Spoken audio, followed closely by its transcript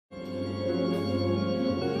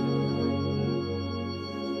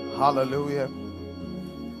Hallelujah.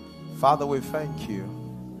 Father, we thank you.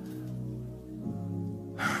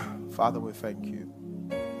 Father, we thank you.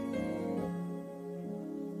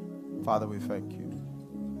 Father, we thank you.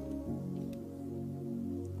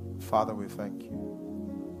 Father, we thank you.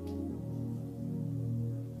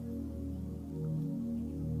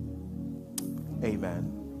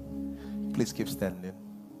 Amen. Please keep standing.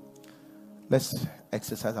 Let's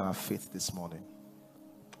exercise our faith this morning.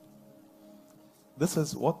 This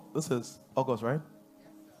is what? This is August, right?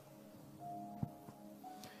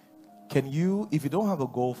 Can you, if you don't have a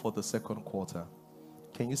goal for the second quarter,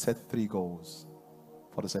 can you set 3 goals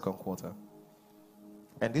for the second quarter?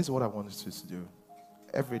 And this is what I want you to do.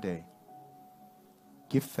 Every day,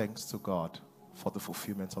 give thanks to God for the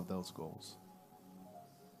fulfillment of those goals.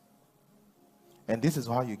 And this is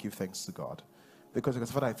how you give thanks to God. Because you can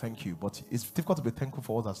say, Father, I thank you. But it's difficult to be thankful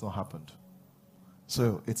for what has not happened.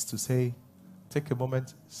 So it's to say, take a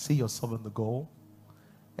moment, see yourself in the goal,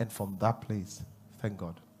 and from that place, thank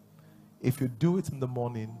God. If you do it in the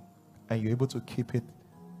morning and you're able to keep it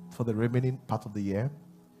for the remaining part of the year,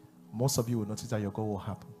 most of you will notice that your goal will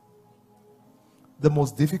happen. The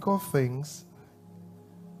most difficult things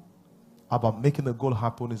about making a goal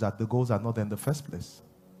happen is that the goals are not there in the first place.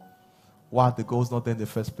 Why are the goals not there in the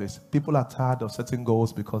first place? People are tired of setting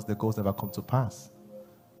goals because the goals never come to pass.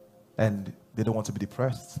 And they don't want to be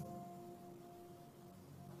depressed.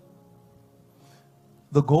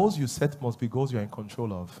 The goals you set must be goals you're in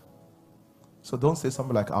control of. So don't say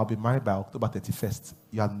something like, I'll be married by October 31st.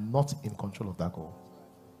 You are not in control of that goal.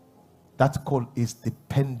 That goal is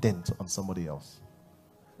dependent on somebody else.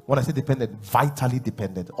 When I say dependent, vitally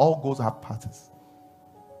dependent. All goals have parties.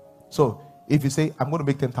 So if you say, I'm going to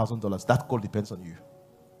make $10,000, that goal depends on you.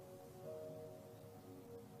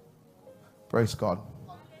 Praise God.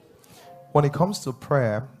 When it comes to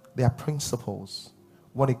prayer, there are principles.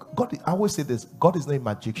 I always say this, God is not a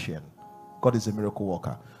magician. God is a miracle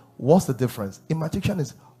worker. What's the difference? A magician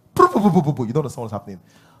is, you don't understand what's happening.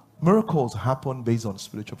 Miracles happen based on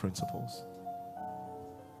spiritual principles.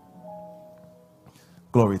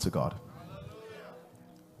 Glory to God.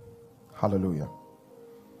 Hallelujah.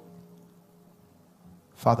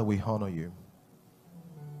 Father, we honor you.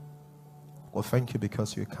 Well, thank you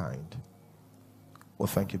because you're kind. Well,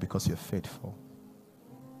 thank you because you're faithful.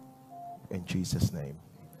 In Jesus' name.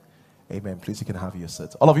 Amen. Please, you can have your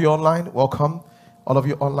seats. All of you online, welcome. All of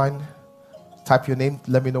you online, type your name.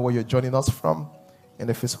 Let me know where you're joining us from. In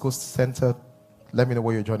the physical center, let me know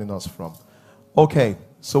where you're joining us from. Okay,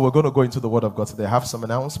 so we're going to go into the Word of God today. I have some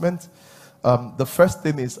announcements. The first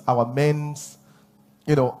thing is our men's,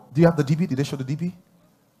 do you have the DP? Did they show the DP?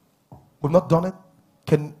 We've not done it.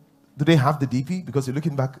 Do they have the DP? Because you're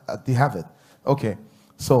looking back, they have it. Okay,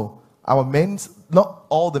 so our men's, not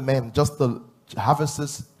all the men, just the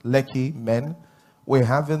Harvesters, Lekki men, we're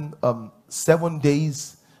having 7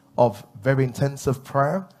 days of very intensive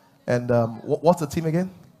prayer. And what's the team again?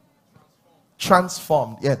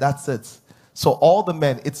 Transformed. Yeah, that's it. So all the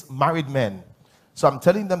men, it's married men. So I'm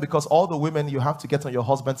telling them because all the women, you have to get on your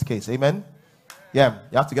husband's case. Amen? Yeah,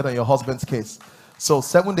 you have to get on your husband's case. So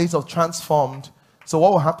 7 days of transformed. So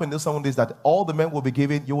what will happen in those 7 days that all the men will be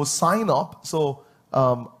given, you will sign up. So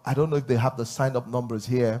I don't know if they have the sign up numbers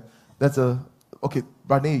here. Okay,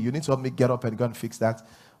 Brani, you need to help me get up and go and fix that.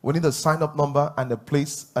 We need a sign up number and a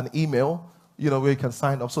place, an email, where you can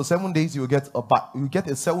sign up. So 7 days you will get a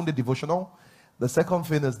 7-day devotional. The second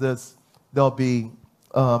thing is this: there'll be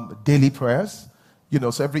daily prayers.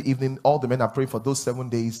 So every evening all the men are praying for those 7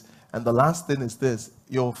 days. And the last thing is this: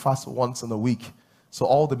 you'll fast once in a week. So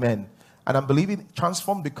all the men. And I'm believing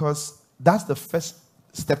transform because that's the first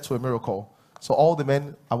step to a miracle. So all the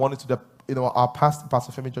men, I wanted to, our Pastor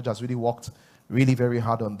Femi George has really worked really very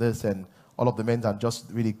hard on this, and all of the men are just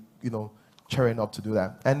really, cheering up to do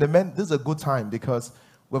that. And the men, this is a good time because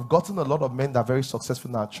we've gotten a lot of men that are very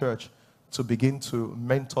successful in our church to begin to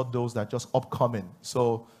mentor those that are just upcoming.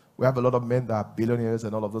 So we have a lot of men that are billionaires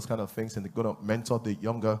and all of those kind of things, and they're going to mentor the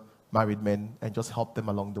younger married men and just help them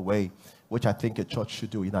along the way, which I think a church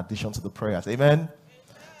should do in addition to the prayers. Amen?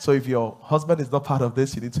 So if your husband is not part of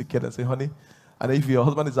this, you need to get and say, honey. And if your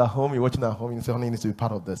husband is at home, you're watching at home, you say, honey, you need to be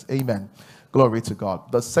part of this. Amen. Glory to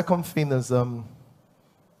God. The second thing is, I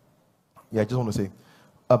just want to say,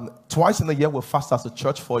 twice in a year we'll fast as a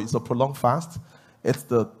church for, it's a prolonged fast. It's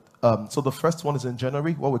so the first one is in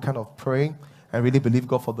January, where we're kind of praying and really believe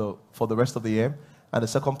God for the rest of the year. And the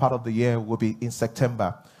second part of the year will be in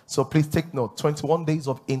September. So please take note, 21 days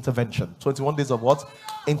of intervention. 21 days of what?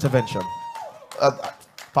 Intervention.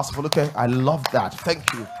 Pastor Foluke, I love that.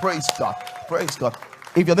 Thank you. Praise God. Praise God.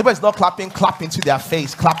 If your neighbor is not clapping, clap into their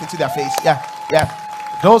face. Clap into their face. Yeah.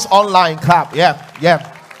 Those online clap. Yeah.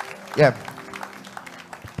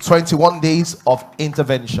 21 days of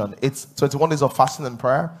intervention. It's 21 days of fasting and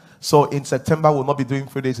prayer. So in September, we'll not be doing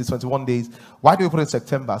 3 days. It's 21 days. Why do we put it in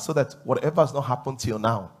September? So that whatever has not happened till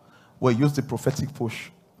now, we'll use the prophetic push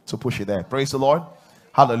to push it there. Praise the Lord.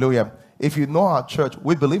 Hallelujah. If you know our church,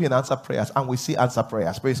 we believe in answer prayers and we see answer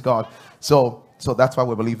prayers. Praise God. So that's why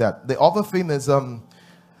we believe that. The other thing is, and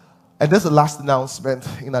there's the last announcement,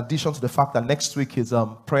 in addition to the fact that next week is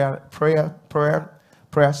prayer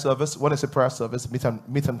service. When I say prayer service, meet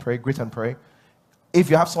and pray, greet and pray. If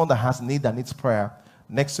you have someone that has need that needs prayer,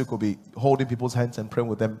 next week we'll be holding people's hands and praying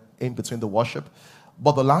with them in between the worship.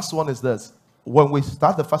 But the last one is this. When we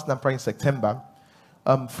start the fasting and prayer in September,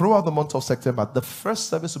 throughout the month of September, the first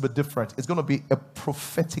service will be different. It's going to be a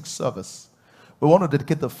prophetic service. We want to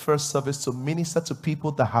dedicate the first service to minister to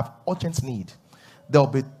people that have urgent need. There will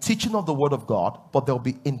be teaching of the word of God, but there will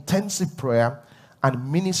be intensive prayer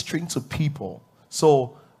and ministering to people.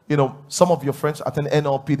 So, some of your friends at an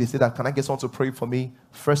NLP, they say that, can I get someone to pray for me?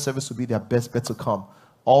 First service will be their best bet to come.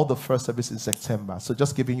 All the first service in September. So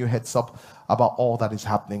just giving you a heads up about all that is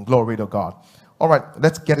happening. Glory to God. All right,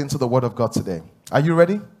 let's get into the word of God today. Are you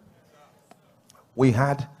ready? We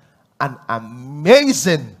had an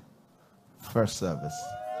amazing first service.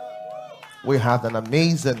 We had an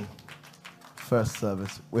amazing first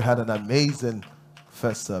service. We had an amazing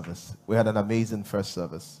first service. We had an amazing first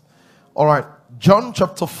service. All right, John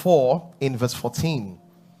chapter 4 in verse 14.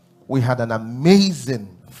 We had an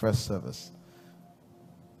amazing first service.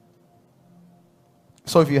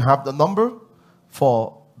 So if you have the number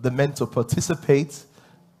for the men to participate,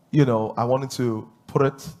 I wanted to put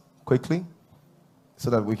it quickly so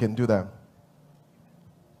that we can do that.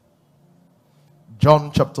 John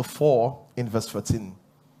chapter 4 in verse 14.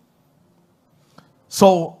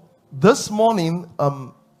 So this morning,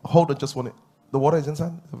 hold on just one. The water is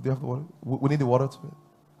inside? Do you have the water? We need the water too.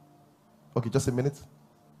 Okay, just a minute.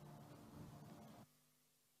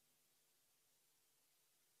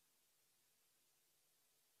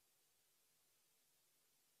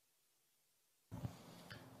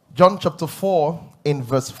 John chapter 4 in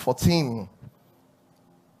verse 14.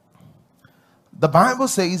 The Bible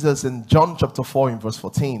says this in John chapter 4 in verse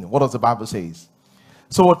 14. What does the Bible say?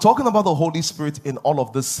 So we're talking about the Holy Spirit in all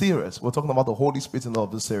of this series. We're talking about the Holy Spirit in all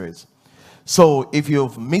of this series. So if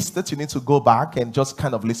you've missed it, you need to go back and just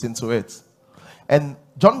kind of listen to it. And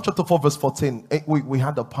John chapter 4 verse 14, we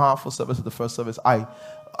had a powerful service at the first service.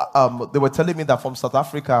 They were telling me that from South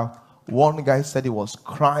Africa, one guy said he was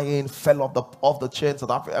crying, fell off the chair in South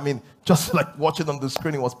Africa. I mean, just like watching on the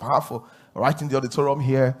screen, it was powerful. Right in the auditorium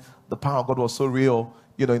here, the power of God was so real,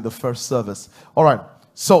 in the first service. All right,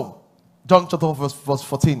 so John chapter 4 verse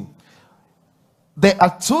 14. There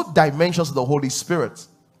are two dimensions of the Holy Spirit.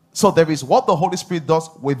 So there is what the Holy Spirit does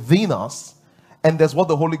within us, and there's what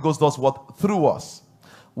the Holy Ghost does through us.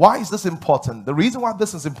 Why is this important? The reason why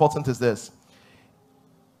this is important is this.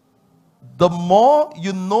 The more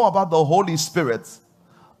you know about the Holy Spirit,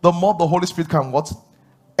 the more the Holy Spirit can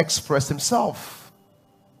express himself.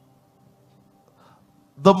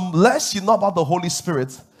 The less you know about the Holy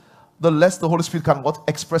Spirit, the less the Holy Spirit can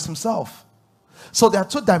express himself. So there are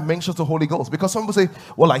two dimensions to Holy Ghost. Because some people say,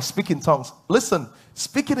 well, I speak in tongues. Listen,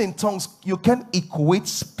 speaking in tongues, you can equate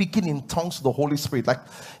speaking in tongues to the Holy Spirit. Like,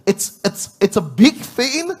 it's a big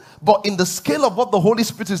thing, but in the scale of what the Holy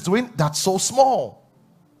Spirit is doing, that's so small.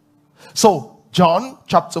 So, John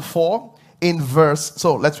chapter 4 in verse,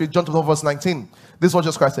 so let's read John chapter 4 verse 19. This is what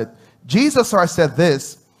Jesus Christ said. Jesus Christ said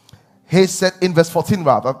this. He said in verse 14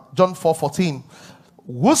 rather, John 4:14.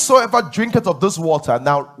 Whosoever drinketh of this water,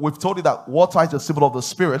 now we've told you that water is a symbol of the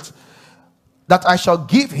Spirit, that I shall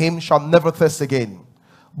give him shall never thirst again.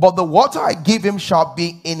 But the water I give him shall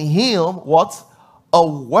be in him, a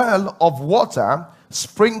well of water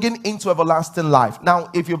springing into everlasting life. Now,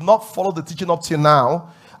 if you've not followed the teaching up till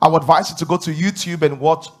now, I would advise you to go to YouTube and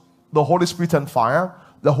watch the Holy Spirit and Fire,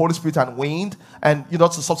 the Holy Spirit and Wind, and the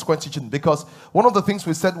subsequent teaching. Because one of the things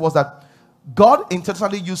we said was that God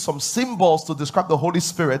intentionally used some symbols to describe the Holy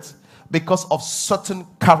Spirit because of certain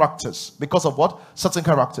characters. Because of what? Certain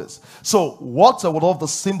characters. So water was all of the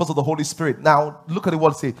symbols of the Holy Spirit. Now look at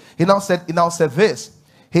what he said. He now said this.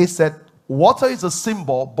 He said, water is a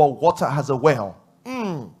symbol, but water has a well.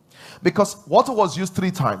 Because water was used 3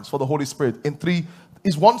 times for the Holy Spirit.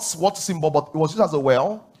 Is one water symbol, but it was used as a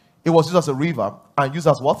well, it was used as a river, and used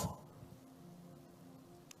as what?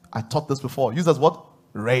 I taught this before. Used as what?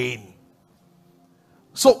 Rain.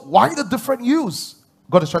 So why the different use?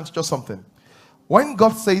 God is trying to teach us something. When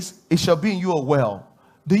God says, it shall be in you a well,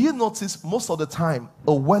 do you notice most of the time,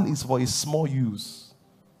 a well is for a small use?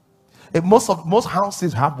 Most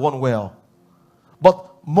houses have one well. But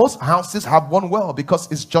most houses have one well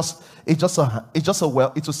because it's just a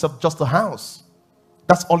well. It will serve just the house.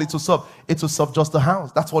 That's all it will serve. It will serve just the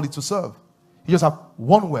house. That's all it will serve. You just have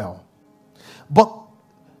one well. But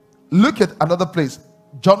look at another place.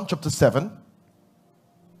 John chapter 7.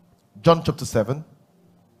 John chapter 7.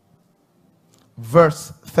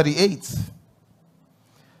 Verse 38.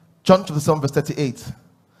 John chapter 7 verse 38.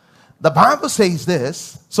 The Bible says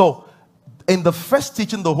this. So in the first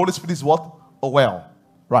teaching, the Holy Spirit is what? A well.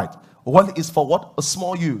 Right. A well is for what? A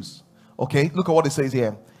small use. Okay. Look at what it says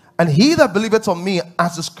here. And he that believeth on me,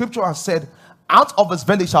 as the scripture has said, out of his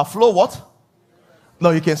belly shall flow what?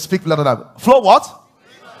 No, you can speak louder than that. Flow what?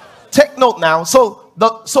 Take note now. So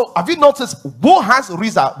have you noticed who has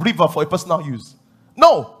river for a personal use?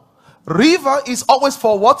 No. River is always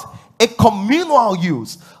for what? A communal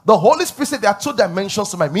use. The Holy Spirit said there are two dimensions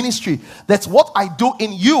to my ministry. That's what I do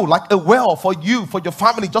in you, like a well for you, for your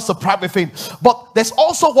family, just a private thing. But there's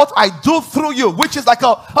also what I do through you, which is like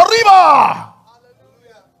a river. Hallelujah.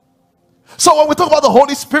 So when we talk about the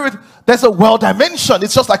Holy Spirit, there's a well dimension.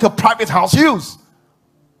 It's just like a private house use.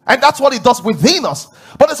 And that's what it does within us.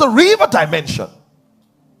 But there's a river dimension.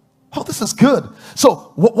 Oh, this is good.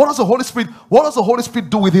 So what does the Holy Spirit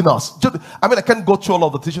do within us? I mean, I can't go through all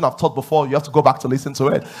of the teaching I've taught before. You have to go back to listen to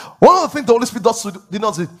it. One of the things the Holy Spirit does within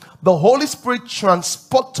us is the Holy Spirit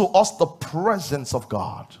transports to us the presence of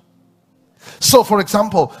God. So for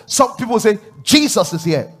example, some people say Jesus is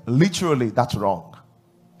here. Literally, that's wrong.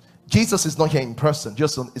 Jesus is not here in person.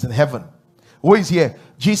 Jesus is in heaven. Who is here?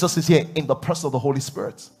 Jesus is here in the person of the Holy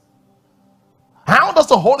Spirit. How does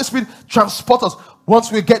the Holy Spirit transport us?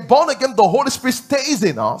 Once we get born again, the Holy Spirit stays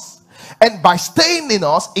in us. And by staying in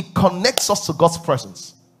us, it connects us to God's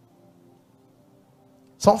presence.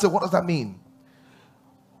 Some say, what does that mean?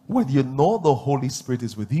 When you know the Holy Spirit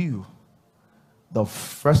is with you, the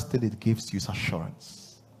first thing it gives you is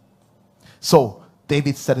assurance. So,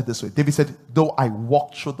 David said it this way. David said, though I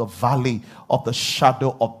walk through the valley of the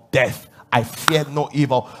shadow of death, I fear no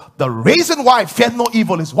evil. The reason why I fear no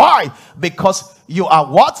evil is why? Because you are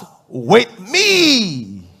what? With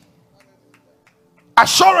me.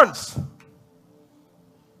 Assurance.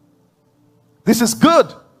 This is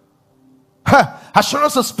good.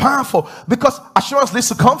 Assurance is powerful because assurance leads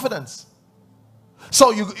to confidence.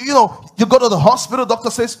 So you go to the hospital, doctor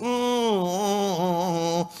says,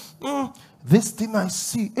 this thing I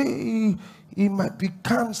see, it might be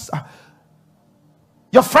cancer.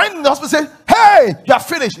 Your friend in the hospital said, hey, you are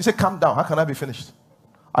finished. You say, calm down. How can I be finished?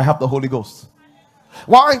 I have the Holy Ghost.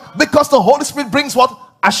 Why? Because the Holy Spirit brings what?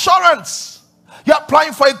 Assurance. You're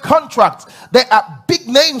applying for a contract. There are big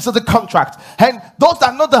names of the contract. And those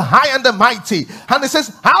that know the high and the mighty. And it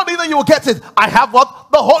says, how do you know you will get it? I have what?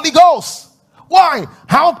 The Holy Ghost. Why?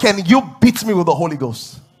 How can you beat me with the Holy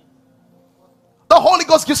Ghost? The Holy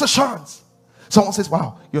Ghost gives assurance. Someone says,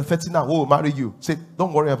 wow, you're 30 now. Who will marry you? Say,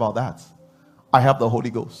 don't worry about that. I have the Holy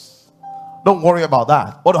Ghost. Don't worry about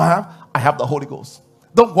that. What do I have? I have the Holy Ghost.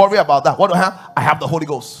 Don't worry about that. What do I have? I have the Holy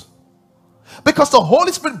Ghost. Because the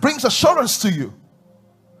Holy Spirit brings assurance to you.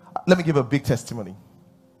 Let me give a big testimony.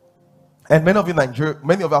 And many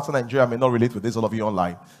of us in Nigeria may not relate with this, all of you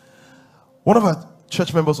online. One of our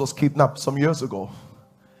church members was kidnapped some years ago.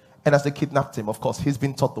 And as they kidnapped him, of course, he's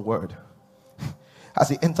been taught the word. As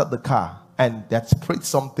he entered the car and they had sprayed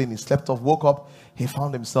something, he slept off, woke up, he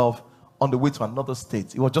found himself on the way to another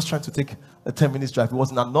state. He was just trying to take a 10-minute drive. He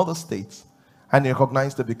was in another state. And he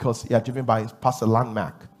recognized it because he had driven past a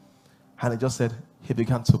landmark. And he just said, he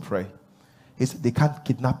began to pray. He said, they can't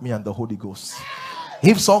kidnap me and the Holy Ghost.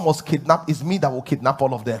 If someone was kidnapped, it's me that will kidnap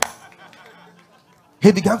all of them.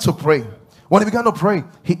 He began to pray. When he began to pray,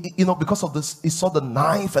 because of this, he saw the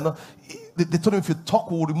knife and they told him, if you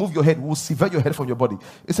talk, we will remove your head, we will sever your head from your body.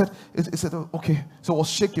 He said, okay. So it was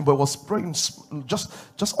shaking, but it was praying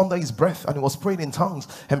just under his breath, and he was praying in tongues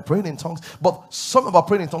and praying in tongues. But some about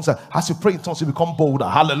praying in tongues, as you pray in tongues, you become bolder.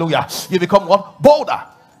 Hallelujah. You become what? Bolder.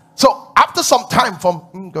 So after some time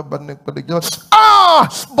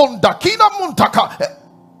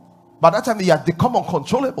by that time he had become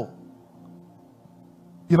uncontrollable.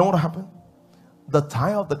 You know what happened? The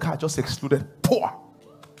tire of the car just exploded. Poor.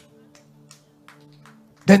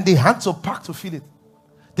 Then they had to park to fill it.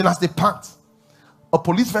 Then as they parked, a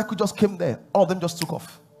police vehicle just came there. All of them just took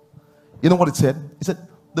off. You know what it said? It said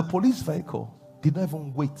the police vehicle did not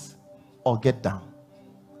even wait or get down.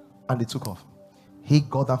 And they took off. He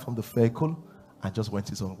got down from the vehicle and just went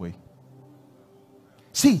his own way.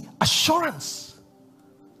 See, assurance.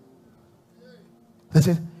 They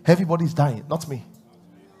said, everybody's dying, not me.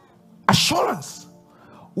 Assurance.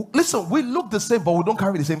 Listen, we look the same, but we don't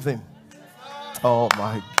carry the same thing. Oh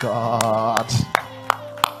my God.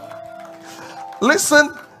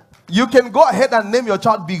 Listen, you can go ahead and name your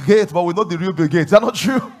child Bill Gates, but we know the real Bill Gates. Is that not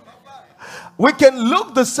true? We can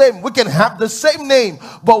look the same, we can have the same name,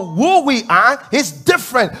 but who we are is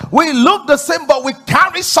different. We look the same, but we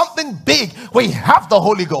carry something big. We have the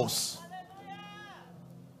Holy Ghost.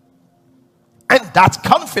 And that's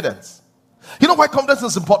confidence. You know why confidence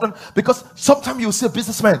is important? Because sometimes you see a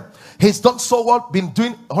businessman, he's done so well, been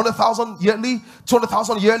doing 100,000 yearly,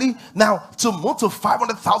 200,000 yearly. Now to move to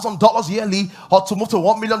 $500,000 yearly, or to move to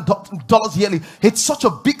 $1 million yearly, it's such a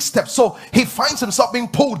big step. So he finds himself being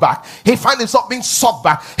pulled back. He finds himself being sucked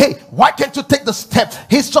back. Hey, why can't you take the step?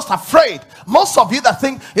 He's just afraid. Most of you that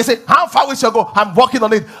think, you say, how far will you go? I'm working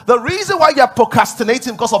on it. The reason why you're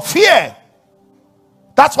procrastinating because of fear.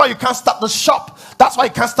 That's why you can't start the shop. That's why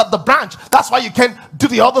you can't start the branch. That's why you can't do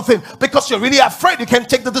the other thing, because you're really afraid you can't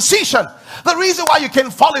take the decision. The reason why you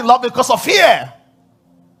can't fall in love is because of fear.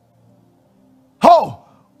 Oh,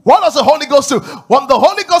 what does the Holy Ghost do? When the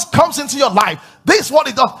Holy Ghost comes into your life, this is what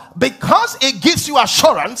it does. Because it gives you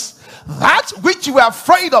assurance, that which you were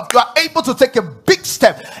afraid of, you are able to take a big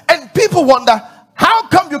step. And people wonder, how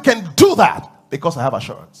come you can do that? Because I have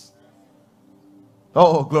assurance.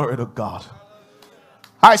 Oh, glory to God.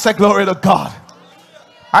 I said glory to God.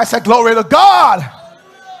 I said glory to God.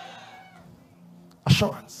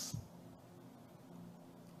 Assurance.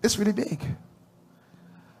 It's really big.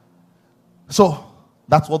 So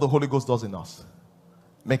that's what the Holy Ghost does in us.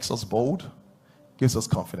 Makes us bold, gives us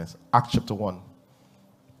confidence. Acts chapter 1.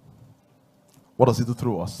 What does he do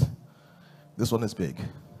through us? This one is big.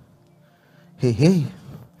 Hey.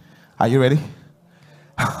 Are you ready?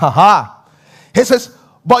 He says,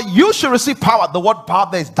 but you should receive power. The word power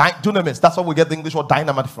there is dunamis. That's where we get the English word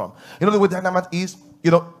dynamite from. You know the way dynamite is?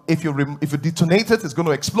 You know, if you detonate it, it's going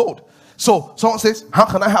to explode. So someone says, how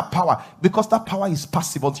can I have power? Because that power is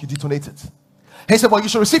passive until you detonate it. He said, well, you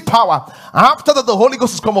should receive power after that the Holy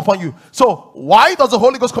Ghost has come upon you. So why does the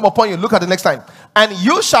Holy Ghost come upon you? Look at the next line. And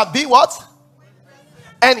you shall be what?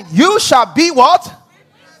 And you shall be what?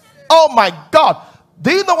 Oh my God.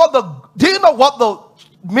 Do you know what the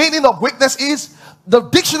meaning of weakness is? The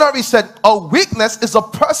dictionary said a weakness is a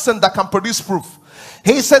person that can produce proof.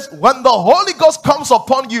 He says when the Holy Ghost comes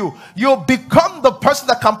upon you, you become the person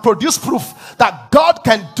that can produce proof that God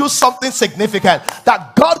can do something significant,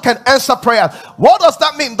 that God can answer prayer. What does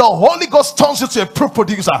that mean? The Holy Ghost turns you to a proof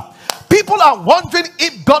producer. People are wondering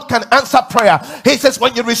if God can answer prayer. He says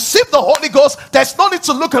when you receive the Holy Ghost, there's no need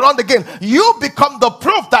to look around again. You become the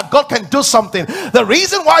proof that God can do something. The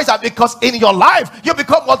reason why is that because in your life you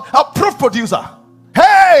become what? A proof producer.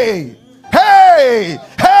 Hey! Hey!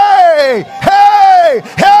 Hey! Hey!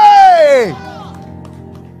 Hey!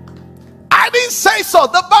 I didn't say so.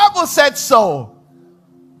 The Bible said so.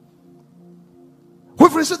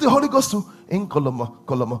 We've received the Holy Ghost too. In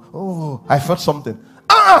Koloma. Oh, I felt something.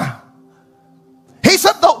 He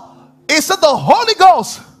said the Holy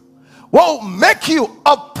Ghost will make you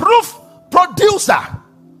a proof producer.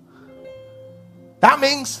 That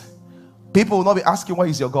means people will not be asking, where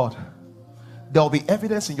is your God? There will be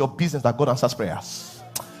evidence in your business that God answers prayers.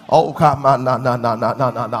 Oh, come on, no.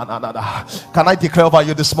 Can I declare over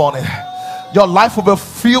you this morning? Your life will be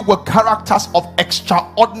filled with characters of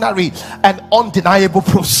extraordinary and undeniable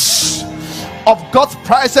proofs of God's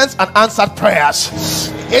presence and answered prayers.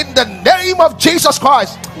 In the name of Jesus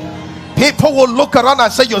Christ, people will look around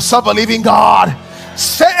and say, you serve a living God.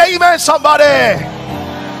 Say amen, somebody.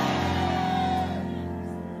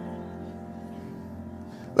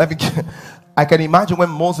 I can imagine when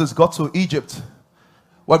Moses got to Egypt.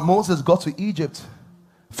 When Moses got to Egypt,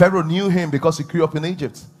 Pharaoh knew him because he grew up in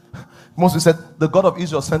Egypt. Moses said, the God of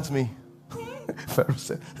Israel sent me. Pharaoh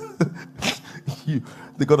said,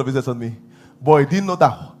 the God of Israel sent me. Boy, didn't know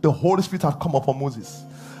that the Holy Spirit had come upon Moses.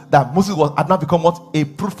 That Moses had now become what? A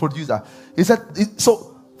proof producer. He said,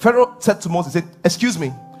 so Pharaoh said to Moses, he said, excuse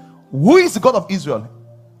me, who is the God of Israel?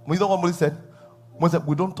 You know what Moses said? Moses said,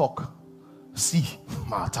 we don't talk. See,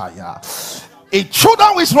 Mataya. He threw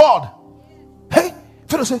down his rod. Hey,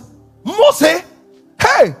 Pharaoh said, Moses,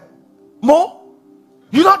 hey, Mo,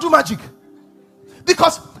 you don't do magic.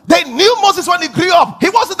 Because they knew Moses when he grew up. He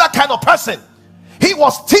wasn't that kind of person. He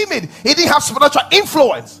was timid. He didn't have supernatural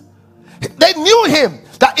influence. They knew him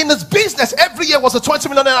that in his business every year was a 20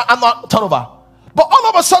 million annual turnover. But all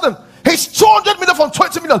of a sudden, he's 200 million from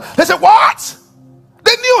 20 million. They said, what?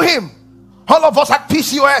 They knew him. All of us had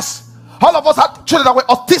PCOS. All of us had children that were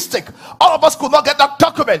autistic. All of us could not get that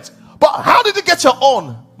document. But how did you get your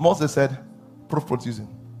own? Moses said, proof producing.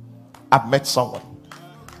 I've met someone.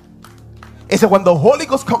 He said, when the Holy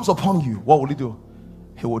Ghost comes upon you, what will he do?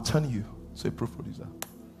 He will turn you Say proof producer.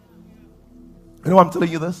 You know why I'm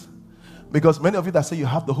telling you this? Because many of you that say you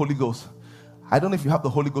have the Holy Ghost, I don't know if you have the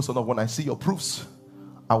Holy Ghost or not. When I see your proofs,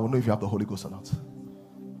 I will know if you have the Holy Ghost or not.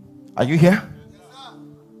 Are you here?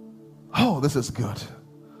 Oh, this is good.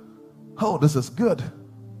 Oh, this is good.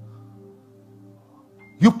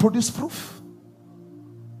 You produce proof.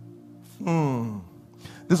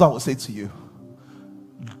 This is what I would say to you.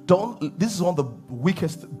 This is one of the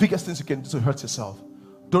biggest things you can do to hurt yourself.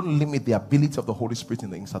 Don't limit the ability of the Holy Spirit in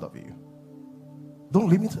the inside of you. Don't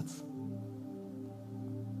limit it.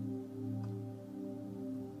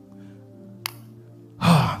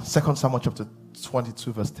 Second Samuel chapter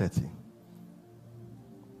 22 verse 30.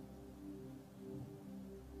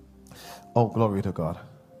 Oh, glory to God.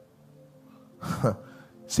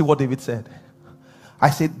 See what David said. I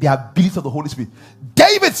said the ability of the Holy Spirit.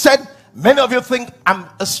 David said, many of you think I'm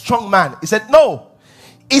a strong man. He said, no.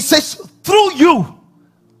 He says, through you.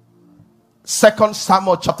 2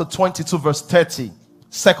 Samuel chapter 22 verse 30.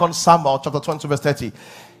 2 Samuel chapter 22 verse 30.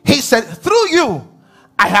 He said, through you,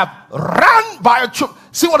 I have run by a troop.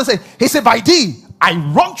 See what he said? He said, by thee, I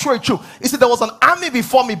run through a troop. He said, there was an army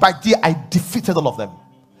before me. By thee, I defeated all of them.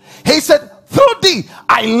 He said, through thee,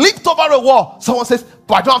 I leaped over a wall. Someone says,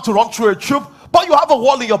 but I don't have to run through a troop. But you have a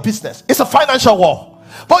wall in your business. It's a financial wall.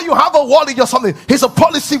 But you have a wall in your something. It's a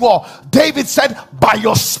policy wall. David said, by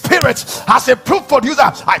your spirit, as a proof producer,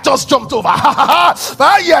 I just jumped over. Yeah.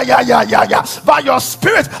 By your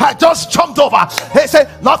spirit, I just jumped over. He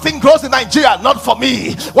said, nothing grows in Nigeria, not for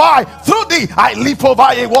me. Why? Through thee, I leap over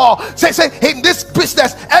a wall. Say, in this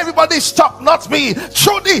business, everybody stop, not me.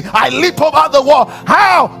 Through thee, I leap over the wall.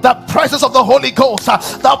 How? The presence of the Holy Ghost,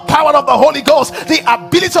 the power of the Holy Ghost, the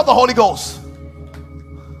ability of the Holy Ghost.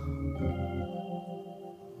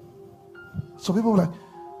 So people are like,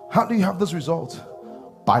 how do you have this result?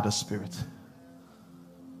 By the Spirit.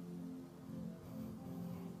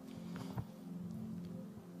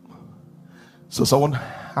 So someone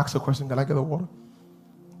asked a question, can I get the water?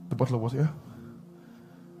 The bottle of water, yeah?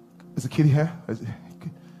 Is the kitty here?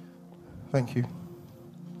 Thank you.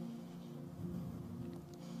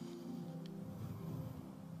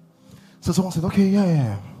 So someone said, okay,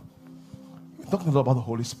 yeah. You're talking a lot about the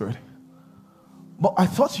Holy Spirit. But I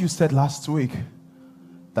thought you said last week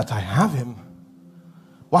that I have him.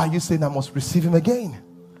 Why are you saying I must receive him again?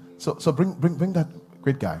 So bring that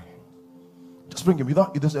great guy. Just bring him. You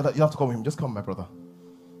don't have to call him. Just come, my brother.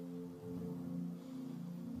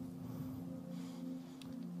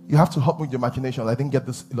 You have to help me with your imagination. I didn't get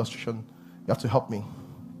this illustration. You have to help me.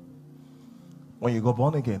 When you go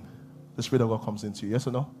born again, the Spirit of God comes into you. Yes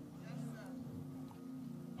or no?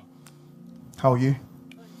 How are you?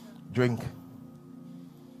 Drink.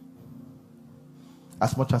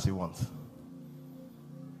 As much as you want.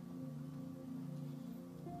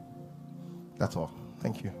 That's all.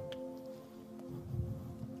 Thank you.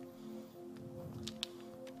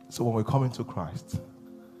 So when we come into Christ,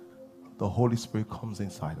 the Holy Spirit comes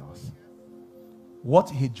inside us. What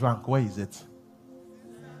he drank, where is it?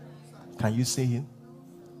 Can you see him?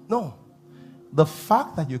 No. The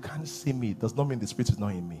fact that you can't see me does not mean the Spirit is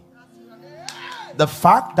not in me. The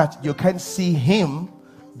fact that you can't see him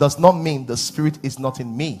does not mean the Spirit is not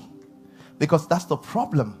in me, because that's the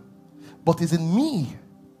problem. But it's in me.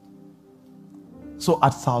 So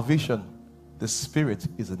at salvation, the Spirit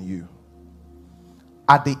is in you.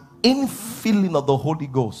 At the infilling of the Holy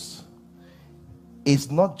Ghost, it's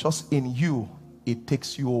not just in you, it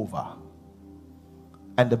takes you over.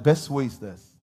 And the best way is this.